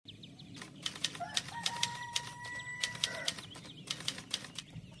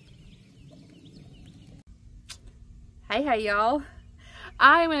Hey y'all.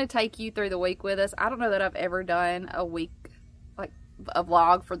 I'm going to take you through the week with us. I don't know that I've ever done a week, like a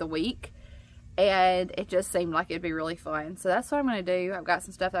vlog for the week, and it just seemed like it'd be really fun. So that's what I'm going to do. I've got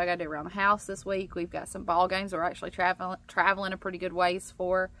some stuff that I got to do around the house this week. We've got some ball games. We're actually traveling a pretty good ways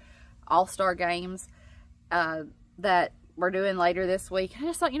for all-star games that we're doing later this week. I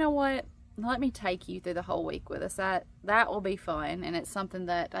just thought, you know what? Let me take you through the whole week with us. That will be fun, and it's something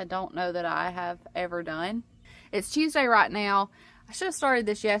that I don't know that I have ever done. It's Tuesday right now. I should have started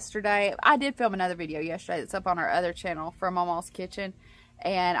this yesterday. I did film another video yesterday that's up on our other channel from Mama's Kitchen,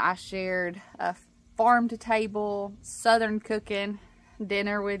 and I shared a farm-to-table Southern cooking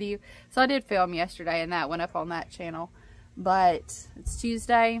dinner with you. So I did film yesterday, and that went up on that channel. But it's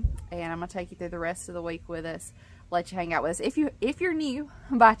Tuesday, and I'm going to take you through the rest of the week with us. Let you hang out with us. If you're new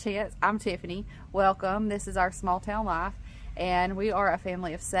by chance, I'm Tiffany. Welcome. This is our small town life, and we are a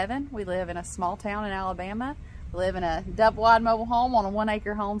family of 7. We live in a small town in Alabama. We live in a double-wide mobile home on a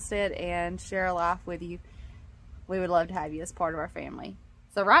 1-acre homestead and share a life with you. We would love to have you as part of our family.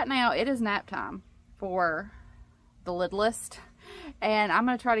 So right now it is nap time for the littlest, and I'm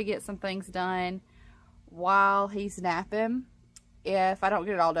going to try to get some things done while he's napping. If I don't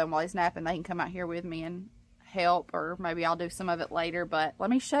get it all done while he's napping, they can come out here with me and help, or maybe I'll do some of it later. But let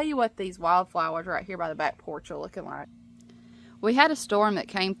me show you what these wildflowers right here by the back porch are looking like. We had a storm that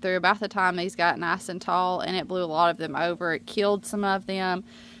came through about the time these got nice and tall, and it blew a lot of them over. It killed some of them.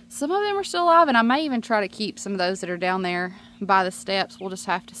 Some of them are still alive, and I may even try to keep some of those that are down there by the steps. We'll just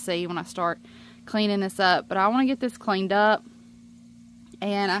have to see when I start cleaning this up. But I want to get this cleaned up,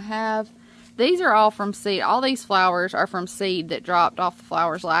 and I have, these are all from seed. All these flowers are from seed that dropped off the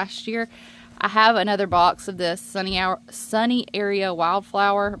flowers last year. I have another box of this sunny area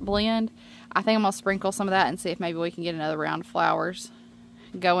wildflower blend. I think I'm going to sprinkle some of that and see if maybe we can get another round of flowers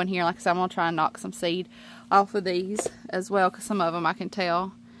going here. Like I said, I'm going to try and knock some seed off of these as well, because some of them I can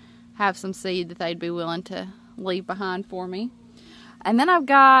tell have some seed that they'd be willing to leave behind for me. And then I've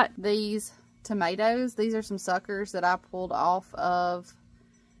got these tomatoes. These are some suckers that I pulled off of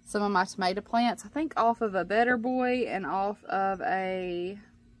some of my tomato plants. I think off of a Better Boy and off of a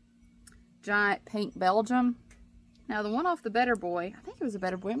giant pink Belgium. Now the one off the Better Boy, I think it was a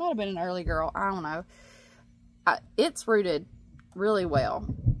Better Boy. It might have been an early girl. I don't know. It's rooted really well.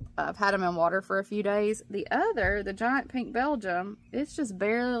 I've had them in water for a few days. The other, the giant pink Belgium, it's just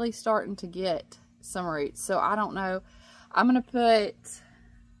barely starting to get some roots. So I don't know. I'm going to put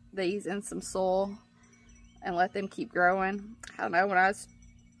these in some soil and let them keep growing. I don't know. When I was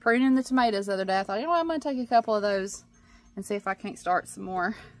pruning the tomatoes the other day, I thought, you know what, I'm going to take a couple of those and see if I can't start some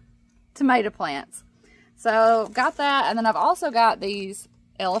more tomato plants. So got that, and then I've also got these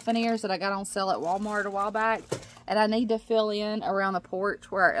elephant ears that I got on sale at Walmart a while back, and I need to fill in around the porch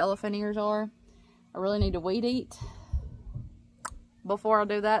where our elephant ears are. I really need to weed eat before I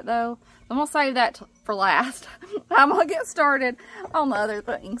do that though. I'm gonna save that for last. I'm gonna get started on the other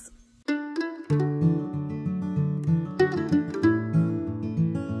things.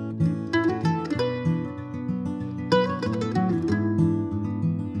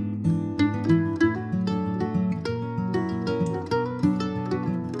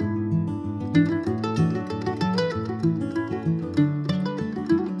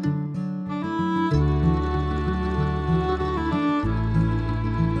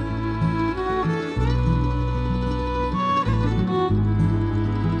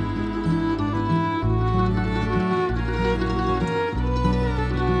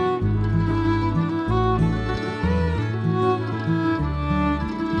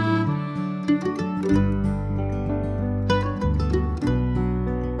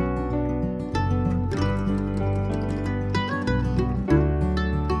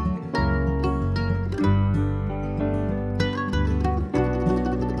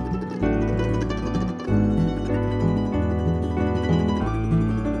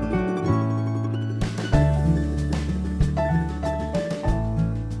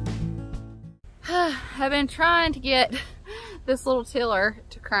 I've been trying to get this little tiller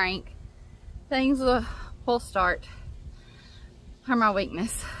to crank. Things will start are my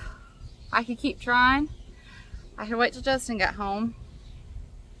weakness. I could keep trying. I could wait till Justin got home.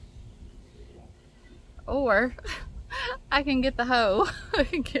 Or I can get the hoe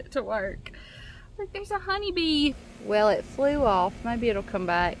and get to work. Look, there's a honeybee. Well, it flew off. Maybe it'll come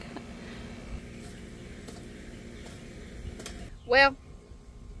back. Well,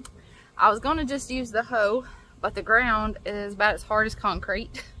 I was going to just use the hoe, but the ground is about as hard as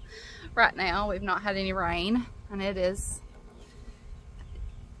concrete right now. We've not had any rain, and it is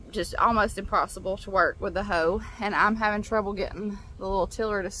just almost impossible to work with the hoe, and I'm having trouble getting the little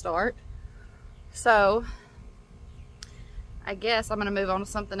tiller to start. So I guess I'm gonna move on to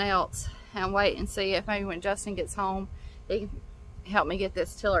something else and wait and see if maybe when Justin gets home, he can help me get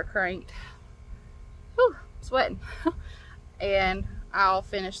this tiller cranked. Whew, sweating. And I'll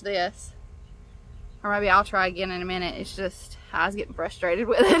finish this. Or maybe I'll try again in a minute. It's just, I was getting frustrated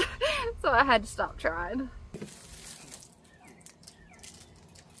with it. So I had to stop trying.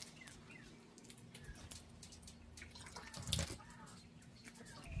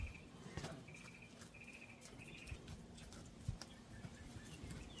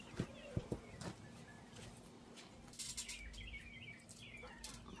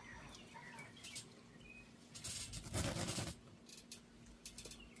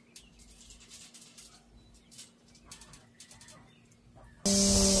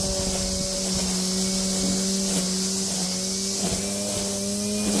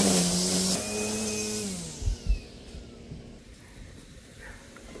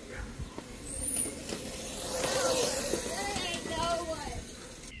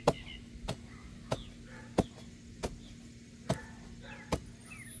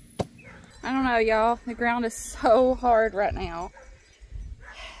 I don't know, y'all. The ground is so hard right now.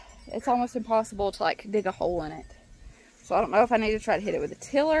 It's almost impossible to like dig a hole in it. So I don't know if I need to try to hit it with a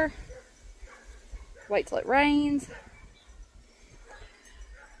tiller. Wait till it rains.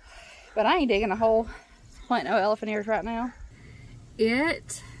 But I ain't digging a hole. Planting no elephant ears right now.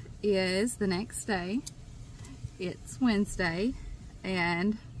 It is the next day. It's Wednesday.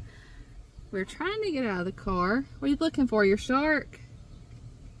 And we're trying to get out of the car. What are you looking for? Your shark?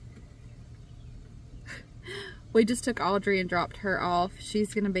 We just took Audrey and dropped her off.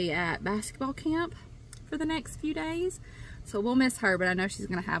 She's going to be at basketball camp for the next few days. So we'll miss her, but I know she's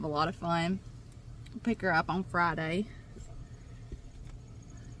going to have a lot of fun. We'll pick her up on Friday.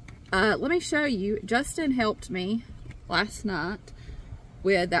 Let me show you. Justin helped me last night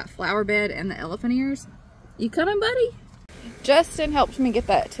with that flower bed and the elephant ears. You coming, buddy? Justin helped me get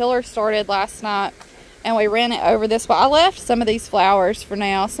that tiller started last night, and we ran it over this. Well, I left some of these flowers for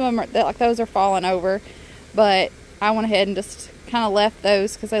now. Some of them are, like those are falling over. But I went ahead and just kind of left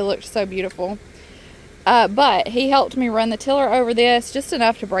those because they looked so beautiful. But he helped me run the tiller over this just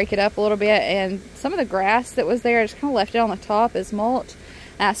enough to break it up a little bit. And some of the grass that was there, I just kind of left it on the top as mulch.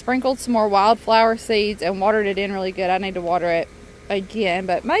 And I sprinkled some more wildflower seeds and watered it in really good. I need to water it again.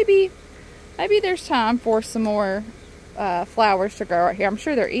 But maybe there's time for some more flowers to grow right here. I'm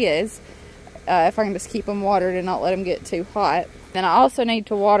sure there is. If I can just keep them watered and not let them get too hot. Then I also need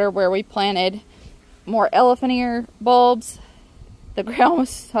to water where we planted more elephant ear bulbs. The ground was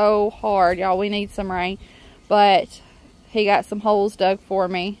so hard, y'all. We need some rain, but he got some holes dug for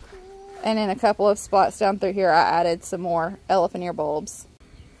me, and in a couple of spots down through here I added some more elephant ear bulbs.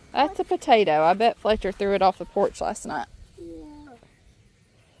 That's a potato. I bet Fletcher threw it off the porch last night. Yeah.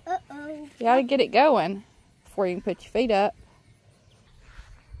 Uh-oh. You gotta get it going before you can put your feet up.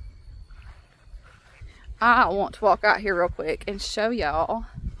 I want to walk out here real quick and show y'all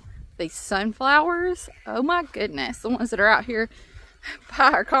these sunflowers. Oh my goodness, the ones that are out here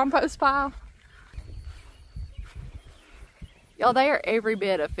by our compost pile. Y'all, they are every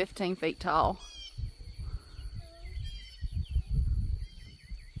bit of 15 feet tall.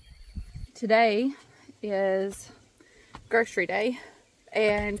 Today is grocery day,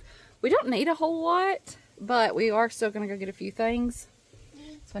 and we don't need a whole lot, but we are still gonna go get a few things.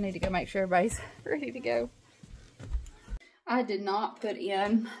 So I need to go make sure everybody's ready to go. I did not put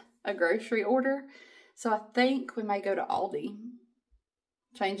in a grocery order, so I think we may go to Aldi,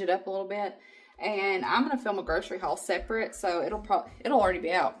 change it up a little bit, and I'm gonna film a grocery haul separate, so it'll already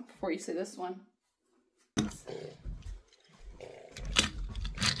be out before you see this one.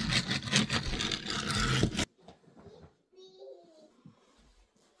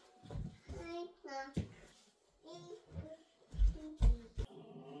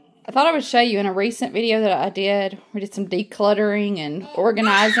 I thought I would show you in a recent video that I did. We did some decluttering and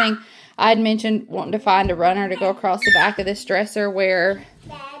organizing. I had mentioned wanting to find a runner to go across the back of this dresser where,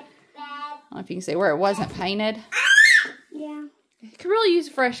 I don't know if you can see, where it wasn't painted. Yeah. It could really use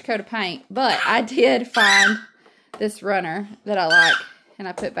a fresh coat of paint, but I did find this runner that I like, and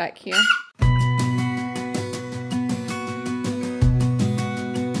I put back here.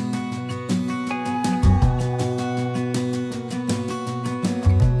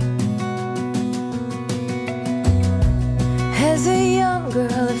 As a young girl,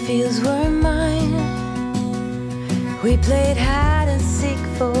 the fields were mine. We played hide and seek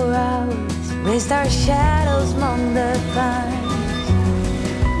for hours, raised our shadows among the pines.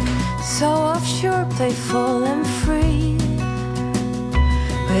 So offshore, playful and free,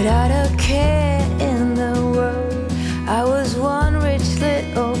 without a care in the world. I was one rich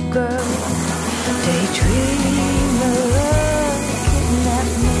little girl, daydreamer.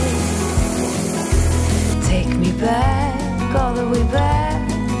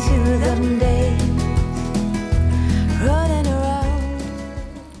 remember them days running around.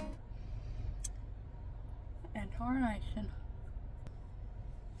 And tarnation.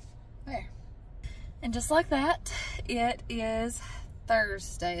 There. And just like that, it is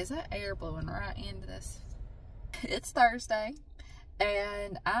Thursday. Is that air blowing right into this? It's Thursday,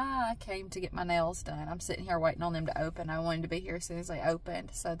 and I came to get my nails done. I'm sitting here waiting on them to open. I wanted to be here as soon as they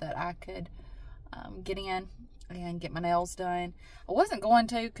opened so that I could get in and get my nails done. I wasn't going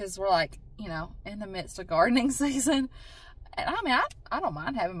to because we're like, you know, in the midst of gardening season. And I mean, I don't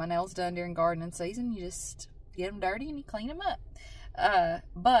mind having my nails done during gardening season. You just get them dirty and you clean them up.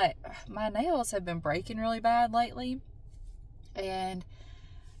 But my nails have been breaking really bad lately and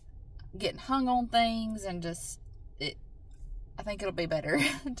getting hung on things, and just I think it'll be better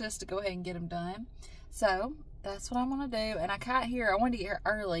just to go ahead and get them done. So that's what I'm gonna do. And I wanted to get here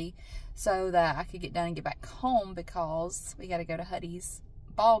early so that I could get done and get back home, because we got to go to Huddy's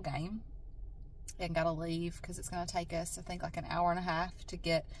ball game and gotta leave because it's gonna take us, I think, like an hour and a half to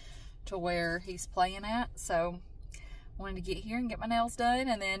get to where he's playing at. So I wanted to get here and get my nails done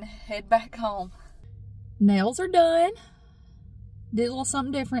and then head back home. Nails are done. Did a little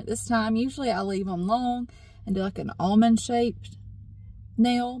something different this time. Usually I leave them long and do like an almond shaped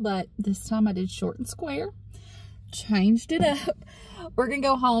nail, but this time I did short and square. Changed it up. We're gonna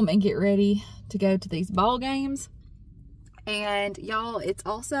go home and get ready to go to these ball games. And y'all, it's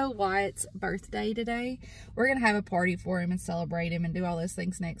also Wyatt's birthday today. We're gonna have a party for him and celebrate him and do all those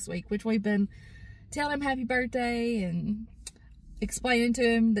things next week, which we've been telling him happy birthday and explaining to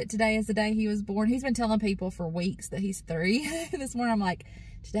him that today is the day he was born. He's been telling people for weeks that he's 3. This morning I'm like,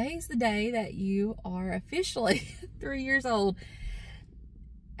 today's the day that you are officially 3 years old.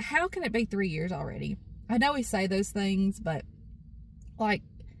 How can it be 3 years already? I know we say those things, but like,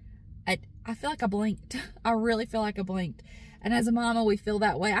 I feel like I blinked. I really feel like I blinked. And as a mama, we feel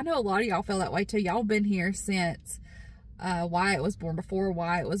that way. I know a lot of y'all feel that way too. Y'all been here since Wyatt was born, before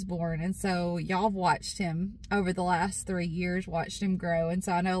Wyatt was born. And so y'all have watched him over the last 3 years, watched him grow. And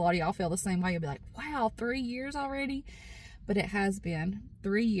so I know a lot of y'all feel the same way. You'll be like, wow, 3 years already? But it has been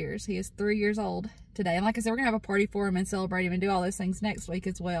 3 years. He is 3 years old today. And like I said, we're going to have a party for him and celebrate him and do all those things next week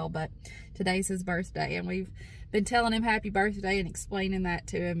as well. But today's his birthday. And we've been telling him happy birthday and explaining that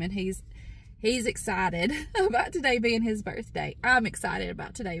to him. And he's excited about today being his birthday. I'm excited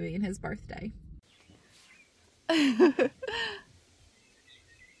about today being his birthday.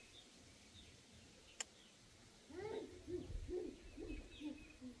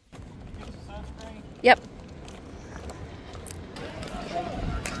 Yep.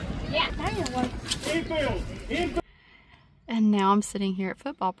 And now I'm sitting here at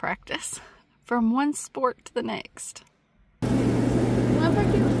football practice, from one sport to the next. What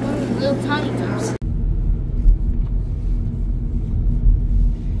about you was one of the little tiny times?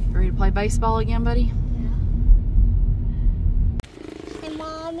 Ready to play baseball again, buddy? Hey,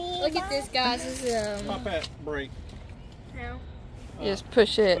 Mommy. Look at this, guys. This is Pop that brake. How? You just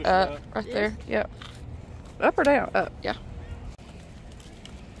push it up right there. Yep. Up or down? Up, yeah.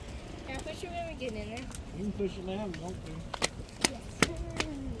 Can I push it when we get in there? You can push it now if you want to.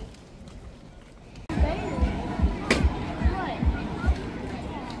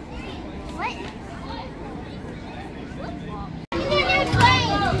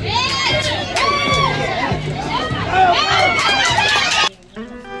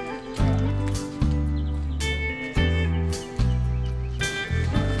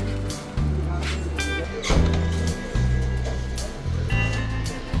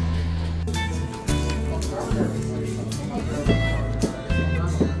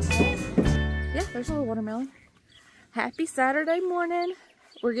 There's a little watermelon. Happy Saturday morning.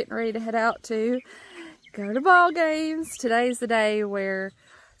 We're getting ready to head out to go to ball games. Today's the day where,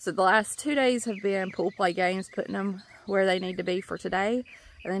 so the last 2 days have been pool play games, putting them where they need to be for today.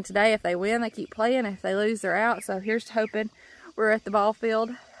 And then today, if they win, they keep playing. If they lose, they're out. So here's hoping. We're at the ball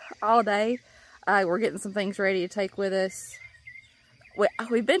field all day. We're getting some things ready to take with us.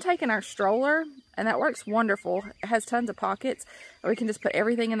 We've been taking our stroller, and that works wonderful. It has tons of pockets. We can just put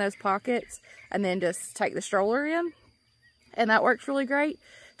everything in those pockets and then just take the stroller in. And that works really great.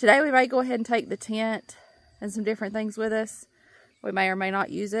 Today we may go ahead and take the tent and some different things with us. We may or may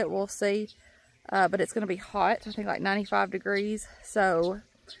not use it. We'll see. But it's going to be hot. I think like 95 degrees. So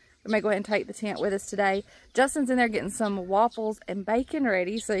we may go ahead and take the tent with us today. Justin's in there getting some waffles and bacon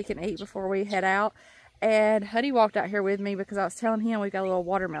ready so he can eat before we head out. And Huddy walked out here with me because I was telling him we got a little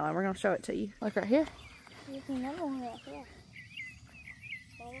watermelon. We're going to show it to you. Look right here. There's another one right here.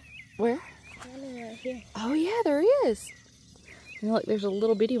 Where? Another right here. Oh yeah, there is. And look, there's a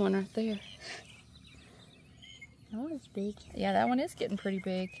little bitty one right there. That one's big. Yeah, that one is getting pretty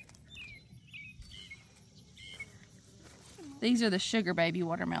big. These are the sugar baby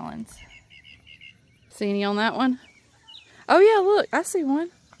watermelons. See any on that one? Oh yeah, look, I see one.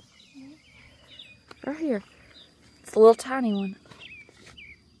 Right here. It's a little tiny one.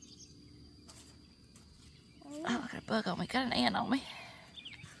 Oh, I got a bug on me. Got an ant on me.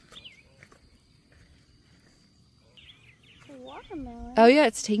 It's a watermelon. Oh yeah,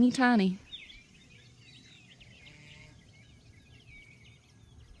 it's teeny tiny.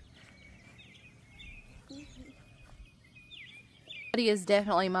 Buddy is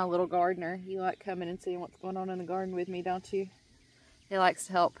definitely my little gardener. You like coming and seeing what's going on in the garden with me, don't you? He likes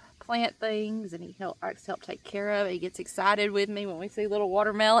to help plant things, and he likes to help take care of it. He gets excited with me when we see little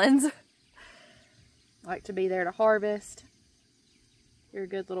watermelons. I like to be there to harvest. You're a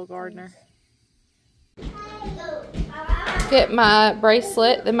good little gardener. Get my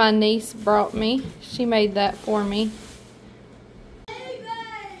bracelet that my niece brought me. She made that for me.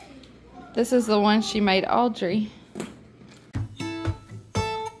 This is the one she made Audrey.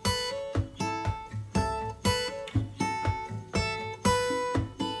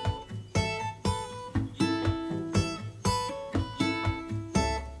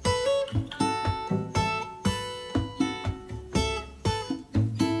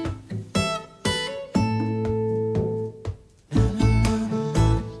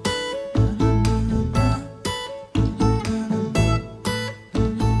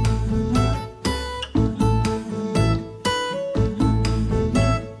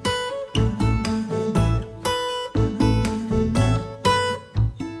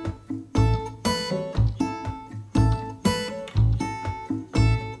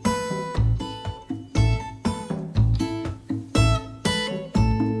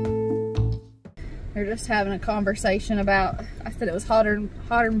 We're just having a conversation about, I said it was hotter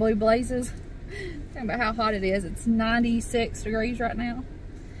than blue blazes. Talking about how hot it is. It's 96 degrees right now.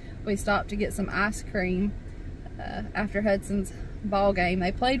 We stopped to get some ice cream after Hudson's ball game.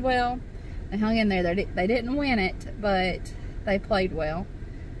 They played well. They hung in there. They didn't win it, but they played well.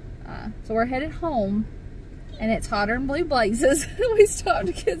 So we're headed home, and it's hotter than blue blazes. We stopped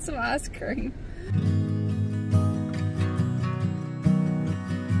to get some ice cream.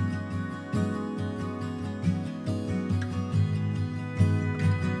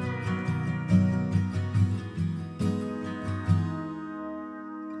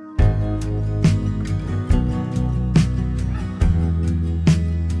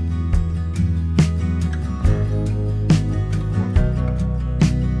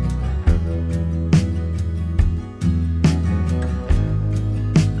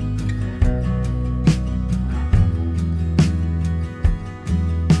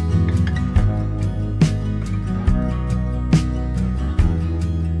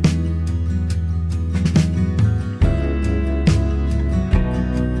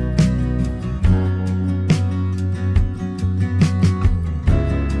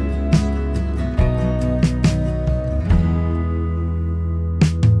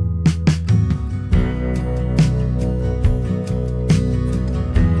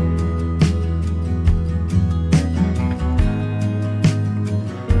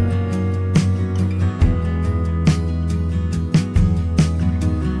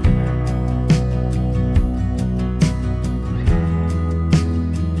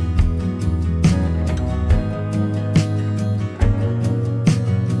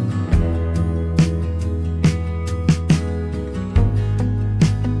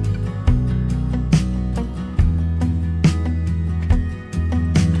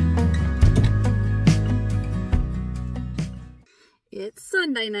 It's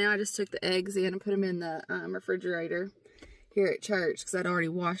Sunday now. I just took the eggs in and put them in the refrigerator here at church because I'd already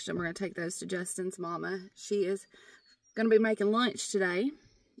washed them. We're going to take those to Justin's mama. She is going to be making lunch today,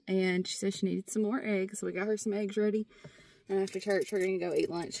 and she said she needed some more eggs, so we got her some eggs ready. And after church, we're going to go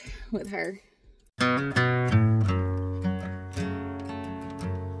eat lunch with her.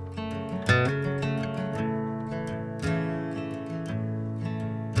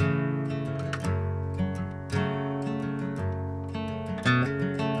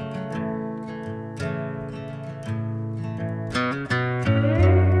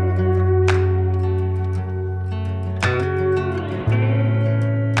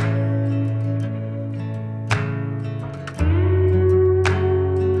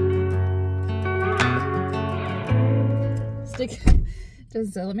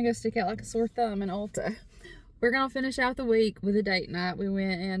 Let me go stick out like a sore thumb in Ulta. We're gonna finish out the week with a date night. We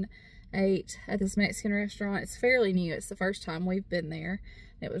went and ate at this Mexican restaurant. It's fairly new. It's the first time we've been there.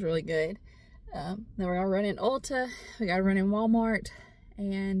 It was really good. Then we're gonna run in Ulta. We gotta run in Walmart,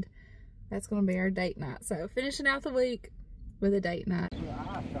 and that's gonna be our date night. So finishing out the week with a date night.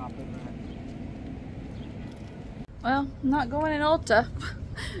 Well, I'm not going in Ulta.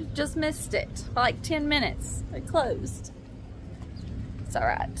 Just missed it by like 10 minutes. It closed. It's all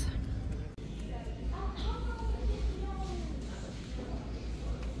right.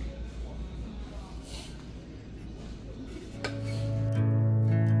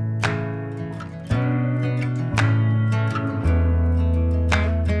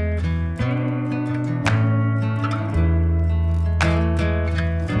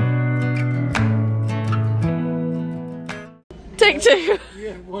 Take two. You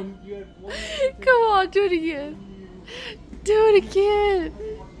had one. Come on, do it again. Do it again.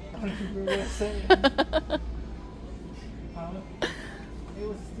 I don't remember what I said. It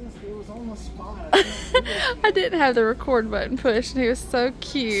was on the spot. I didn't have the record button pushed, and he was so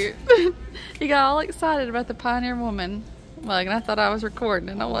cute. He got all excited about the Pioneer Woman mug, and I thought I was recording,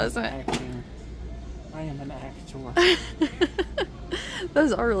 and I wasn't. Acting. I am an actor.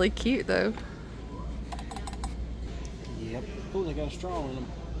 Those are really cute, though. Yep. Oh, they got a straw in them.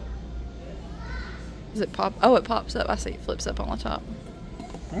 Does it pop? Oh, it pops up. I see it flips up on the top.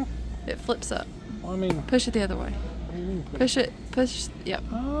 Huh? It flips up. Well, I mean, Push it the other way. what do you mean? Push it. Push. Yep.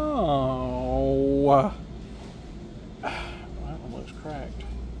 Oh. That one looks cracked.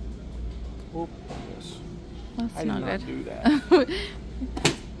 Oh, yes. That's I did not not good. do that.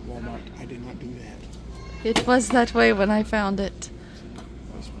 Walmart, I did not do that. It was that way when I found it.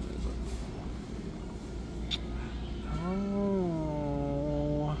 This one is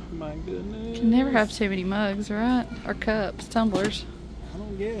oh my goodness. You can never have too many mugs, right? Or cups, tumblers. I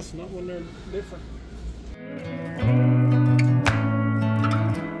don't guess, not when they're different.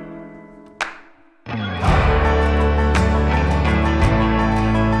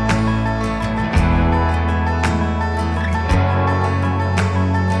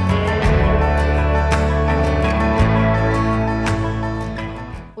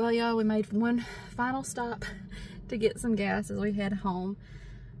 Well, y'all, we made one final stop to get some gas as we head home,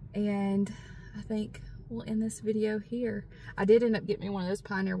 and I think we'll end this video here. I did end up getting me one of those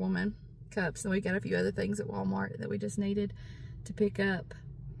Pioneer Woman cups, and we got a few other things at Walmart that we just needed to pick up.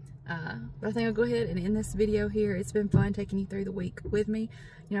 But I think I'll go ahead and end this video here. It's been fun taking you through the week with me.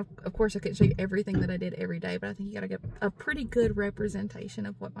 You know, of course I couldn't show you everything that I did every day, but I think you got to get a pretty good representation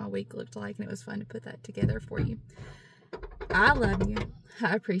of what my week looked like, and it was fun to put that together for you. I love you.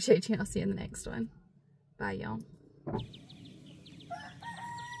 I appreciate you. I'll see you in the next one. Bye, y'all.